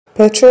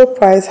Petrol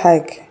price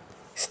hike.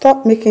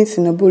 Stop making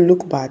Tinubu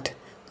look bad.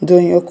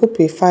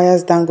 Okupe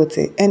fires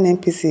Dangote,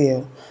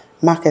 Nnpcl,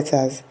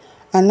 marketers.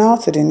 And now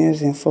to the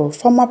news info.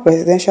 Former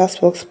presidential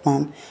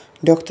spokesman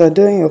Dr.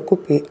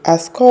 Okupe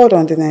has called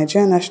on the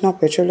Nigerian National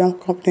Petroleum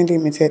Company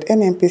Limited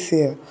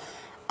 (Nnpcl)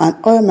 and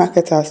oil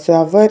marketers to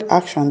avoid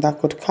action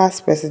that could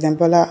cast President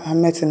Bola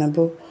Ahmed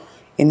Tinubu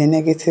in a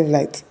negative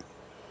light.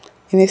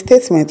 In a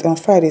statement on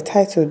Friday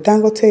titled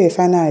Dangote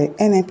Refinery,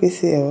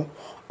 Nnpcl,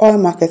 Oil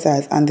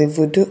Marketers and the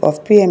Voodoo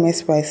of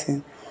PMS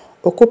Pricing,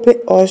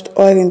 Okupe urged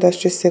oil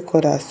industry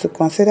stakeholders to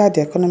consider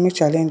the economic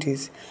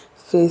challenges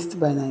faced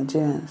by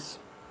Nigerians.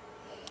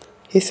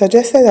 He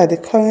suggested that the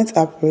current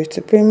approach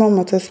to premium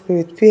motor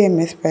spirit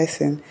PMS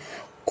pricing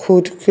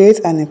could create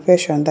an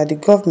impression that the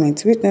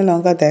government, which no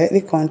longer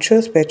directly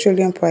controls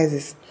petroleum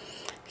prices,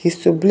 is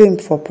to blame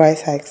for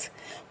price hikes,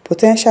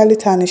 potentially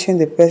tarnishing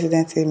the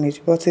president's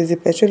image. But he's the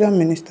petroleum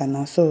minister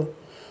now, so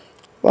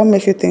what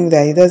makes you think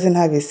that he doesn't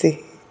have a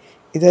say?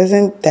 He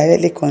doesn't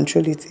directly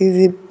control it. He's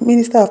the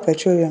Minister of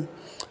Petroleum,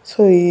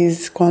 so he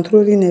is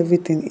controlling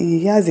everything.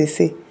 He has a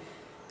say.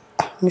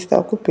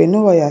 Mr. Okupe,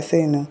 know what you are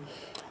saying now.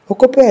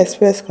 Okupe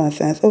expressed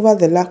concerns over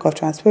the lack of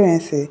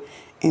transparency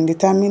in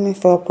determining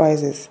fuel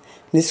prices,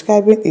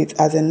 describing it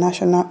as a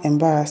national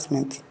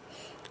embarrassment.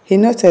 He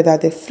noted that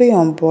the free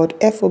on-board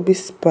FOB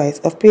price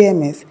of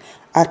PMS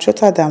at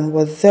Rotterdam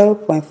was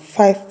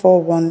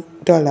 $0.541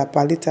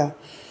 per litre,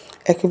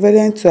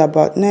 equivalent to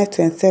about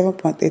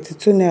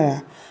 927.82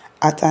 naira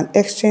at an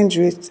exchange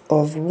rate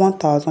of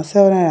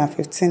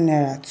 1,715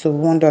 naira to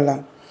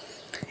 $1.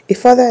 He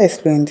further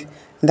explained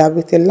that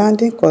with a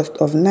landing cost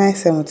of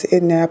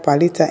 978 naira per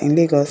litre in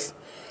Lagos,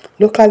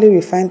 locally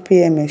refined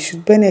PMS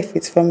should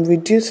benefit from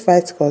reduced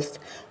freight cost,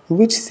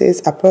 which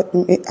saves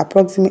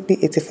approximately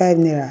 85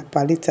 naira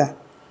per litre.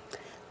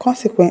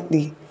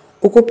 Consequently,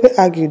 Okupe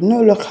argued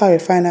no local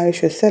refinery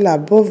should sell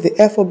above the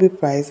FOB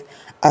price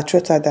at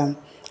Rotterdam,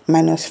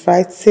 minus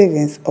freight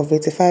savings of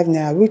 85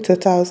 naira, which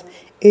totals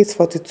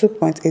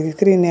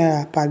 842.83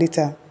 naira per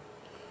litre.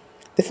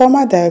 The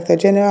former Director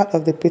General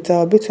of the Peter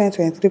Obi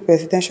 2023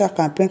 Presidential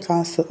Campaign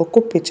Council,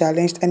 Okupe,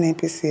 challenged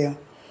Nnpcl,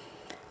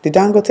 the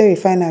Dangote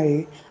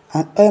Refinery,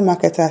 and oil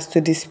marketers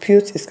to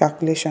dispute his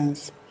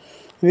calculations.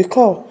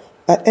 Recall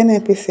that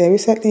Nnpcl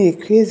recently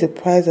increased the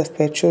price of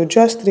petrol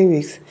just 3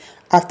 weeks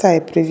after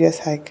a previous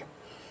hike.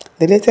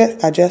 The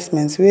latest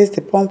adjustments raised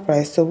the pump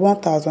price to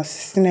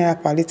 1,016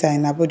 naira per litre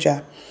in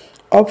Abuja,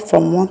 up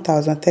from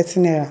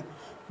 1,030 naira,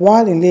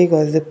 while in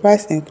Lagos the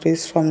price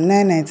increased from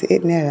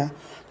 998 naira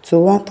to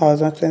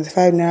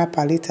 1,025 naira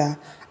per litre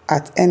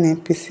at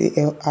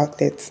Nnpcl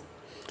outlets.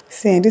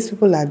 Saying these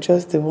people are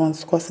just the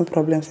ones causing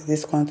problems in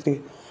this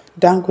country.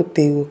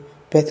 Dangote,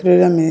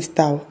 Petroleum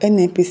Minister,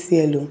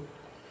 Nnpcl.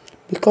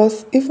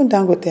 Because even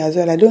Dangote as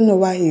well, I don't know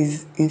why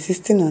he's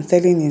insisting on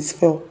selling his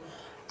fuel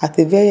at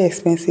a very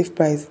expensive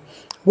price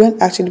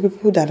when actually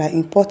people that are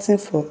importing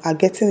fuel are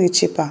getting it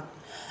cheaper.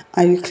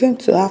 And you claim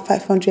to have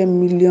 500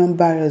 million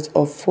barrels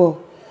of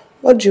fuel.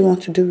 What do you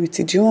want to do with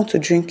it? Do you want to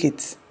drink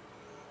it?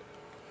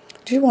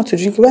 Do you want to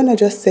drink it? Why not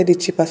just sell it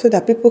cheaper so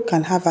that people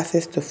can have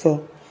access to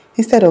fuel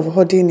instead of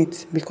hoarding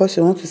it because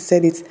you want to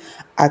sell it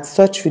at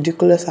such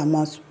ridiculous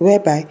amounts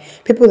whereby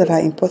people that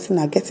are importing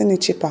are getting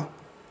it cheaper?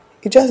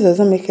 It just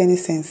doesn't make any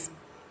sense.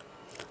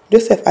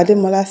 Joseph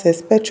Ademola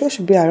says petrol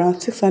should be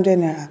around 600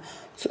 naira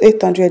to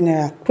 800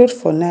 naira, crude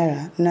for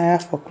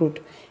naira for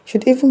crude.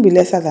 Should even be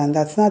lesser than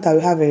that now that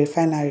we have a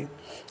refinery,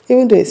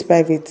 even though it's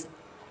private,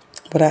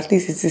 but at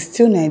least it is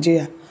still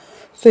Nigeria.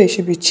 So it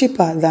should be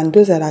cheaper than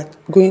those that are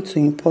going to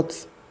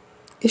import.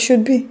 It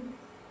should be.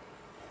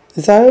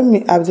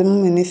 Zarumi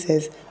Abdulmumini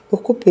says,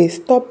 Okupe,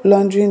 stop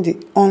laundering the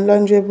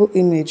unlaunderable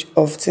image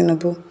of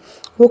Tinubu,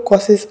 who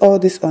causes all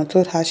this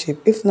untold hardship.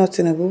 If not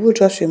Tinubu, who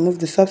just remove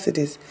the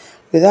subsidies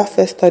without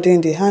first studying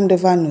the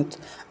handover note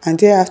and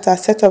thereafter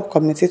set up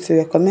committee to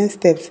recommend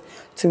steps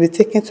to be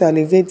taken to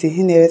alleviate the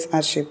inherent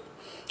hardship.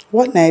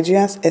 What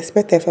Nigerians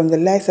expected from the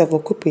likes of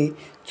Okupe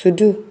to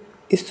do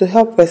is to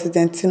help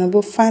President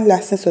Tinubu find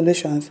lasting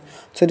solutions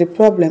to the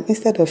problem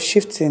instead of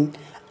shifting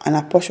and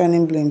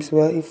apportioning blames.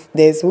 Well, if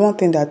there's one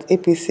thing that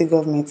APC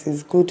government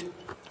is good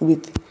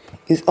with,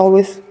 is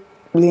always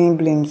laying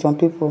blames on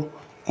people.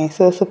 And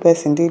so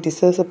person did this,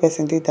 so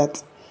person did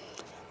that.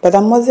 But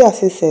Amozi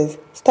Asi says,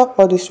 stop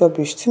all this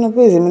rubbish.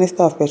 Tinubu is the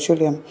Minister of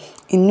Petroleum.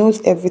 He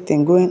knows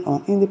everything going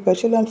on in the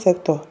petroleum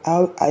sector.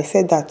 I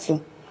said that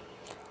too.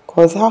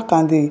 Because how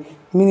can the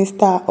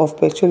Minister of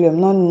Petroleum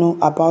not know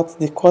about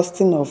the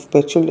costing of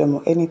petroleum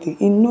or anything?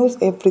 He knows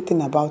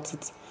everything about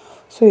it.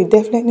 So he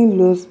definitely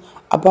knows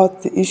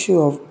about the issue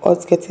of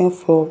us getting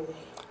fuel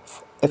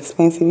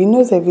expensive. He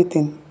knows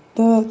everything.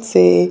 Don't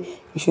say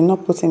you should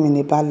not put him in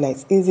a bad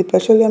light. He's the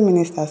Petroleum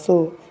Minister,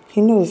 so he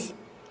knows.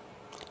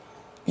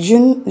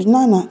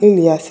 Nana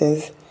Ilya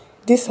says,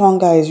 this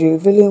hunger is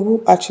revealing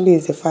who actually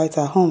is the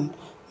fighter.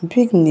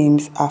 Big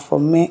names are for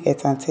mere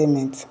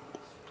entertainment.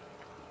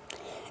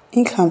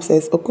 Inkham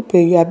says,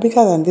 Okupe, you are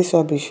bigger than this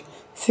rubbish.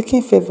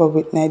 Seeking favor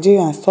with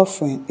Nigerians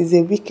suffering is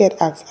a wicked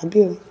act.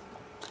 Abil.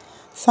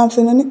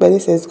 Samson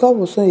Nnpcl says God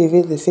will soon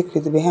reveal the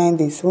secret behind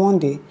this one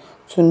day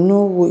to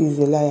know who is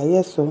the liar.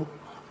 Yes, so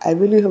I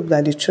really hope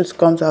that the truth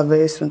comes out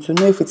very soon to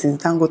know if it is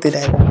Dangote that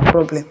is the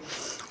problem,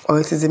 or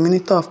it is the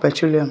Minister of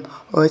Petroleum,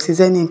 or it is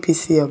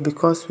Nnpcl,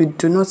 because we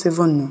do not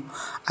even know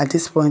at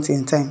this point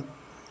in time.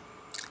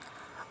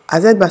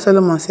 Azed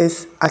Solomon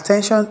says,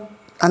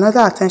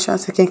 another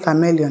attention-seeking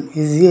chameleon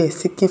is here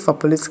seeking for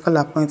political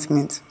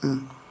appointment.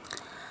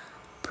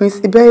 Prince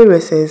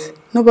Iberiwe says,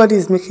 nobody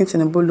is making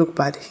Tinubu look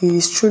bad. He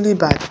is truly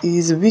bad. He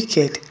is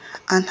wicked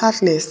and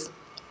heartless.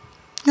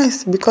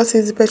 Yes, because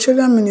he's the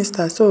petroleum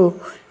minister, so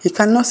he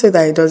cannot say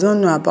that he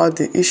doesn't know about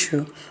the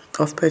issue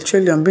of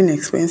petroleum being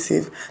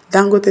expensive,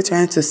 Dangote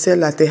trying to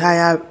sell at a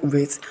higher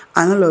rate,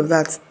 and all of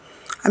that.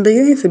 I'm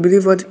beginning to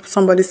believe what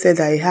somebody said,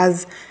 that he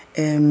has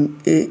a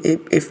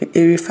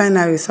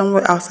refinery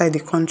somewhere outside the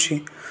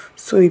country,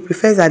 so he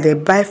prefers that they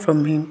buy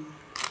from him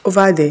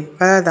over there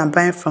rather than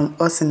buying from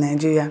us in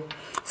Nigeria.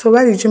 So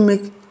why did you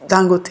make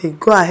Dangote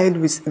go ahead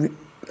with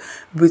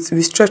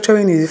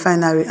restructuring his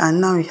refinery,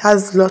 and now he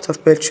has lots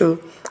of petrol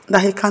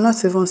that he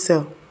cannot even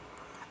sell?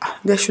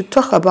 They should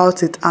talk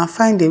about it and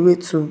find a way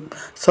to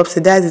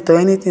subsidize it or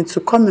anything to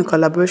come in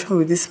collaboration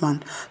with this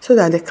man so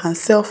that they can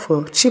sell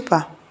for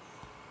cheaper.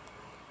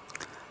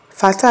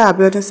 Fatai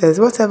Abiodun says,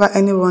 whatever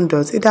anyone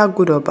does, either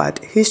good or bad,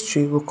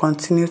 history will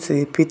continue to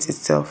repeat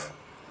itself.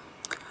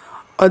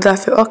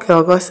 Odafe Oke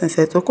Augustine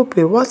says,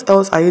 Okupe, what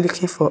else are you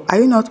looking for? Are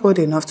you not old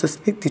enough to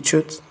speak the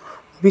truth?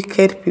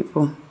 Wicked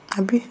people.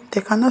 Abi, they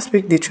cannot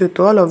speak the truth.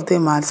 All of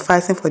them are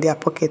fighting for their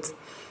pockets.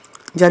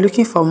 They are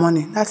looking for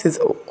money. That is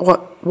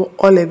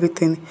all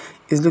everything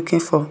is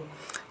looking for.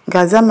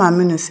 Gazama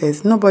Aminu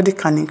says, nobody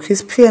can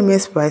increase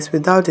PMS price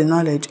without the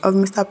knowledge of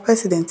Mr.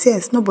 President.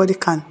 Yes, nobody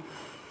can.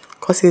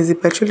 Because he is the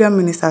petroleum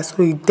minister,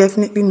 so he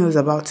definitely knows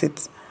about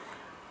it.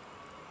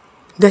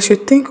 They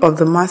should think of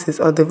the masses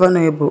or the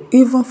vulnerable,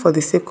 even for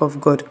the sake of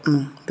God.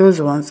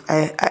 Those ones,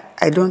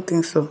 I don't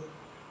think so.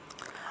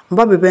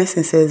 Bobby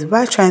Benson says,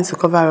 why trying to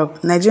cover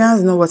up?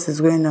 Nigerians know what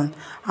is going on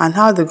and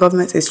how the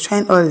government is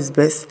trying all its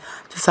best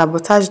to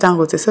sabotage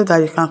Dangote so that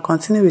you can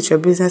continue with your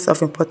business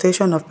of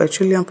importation of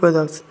petroleum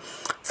products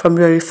from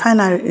your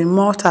refinery in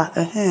Malta.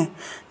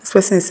 This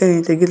person is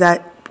saying it again,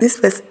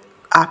 that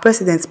our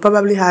president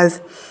probably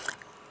has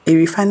a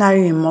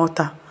refinery in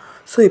Malta,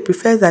 so he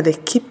prefers that they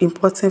keep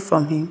importing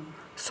from him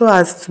so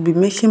as to be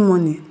making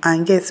money,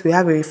 and yet we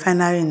have a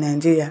refinery in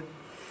Nigeria.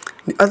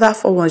 The other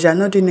four ones, you are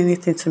not doing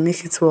anything to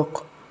make it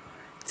work.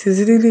 It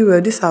is really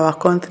well, this is our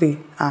country.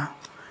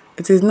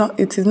 It is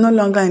no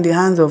longer in the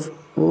hands of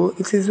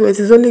it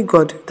is only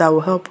God that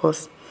will help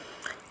us.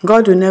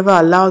 God will never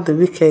allow the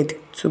wicked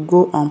to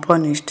go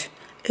unpunished.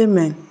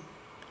 Amen.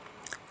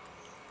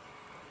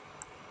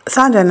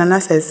 Sandra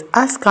Nana says,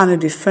 ask Kanu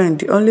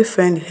the only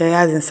friend he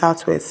has in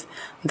Southwest,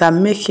 that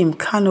make him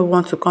Kanu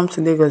want to come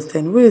to Lagos.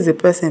 Then who is the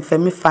person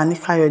Femi Fani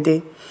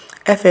Kayode?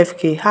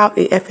 FFK, how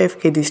a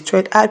FFK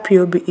destroyed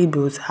IPOB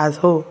Igbos as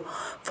whole,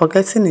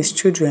 forgetting his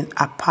children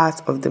are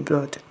part of the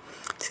blood.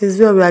 Says,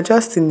 well, we are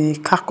just in a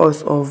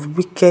carcass of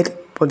wicked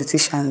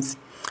politicians,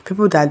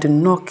 people that do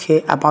not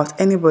care about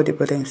anybody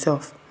but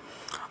themselves,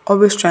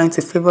 always trying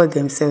to favor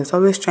themselves,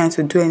 always trying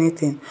to do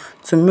anything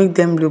to make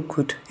them look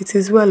good. It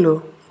is well,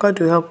 oh, God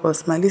will help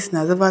us. My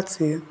listeners, over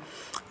to you.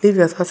 Leave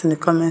your thoughts in the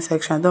comment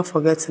section. Don't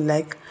forget to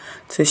like,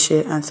 to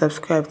share, and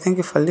subscribe. Thank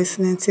you for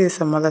listening. See you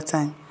some other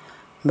time.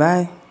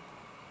 Bye.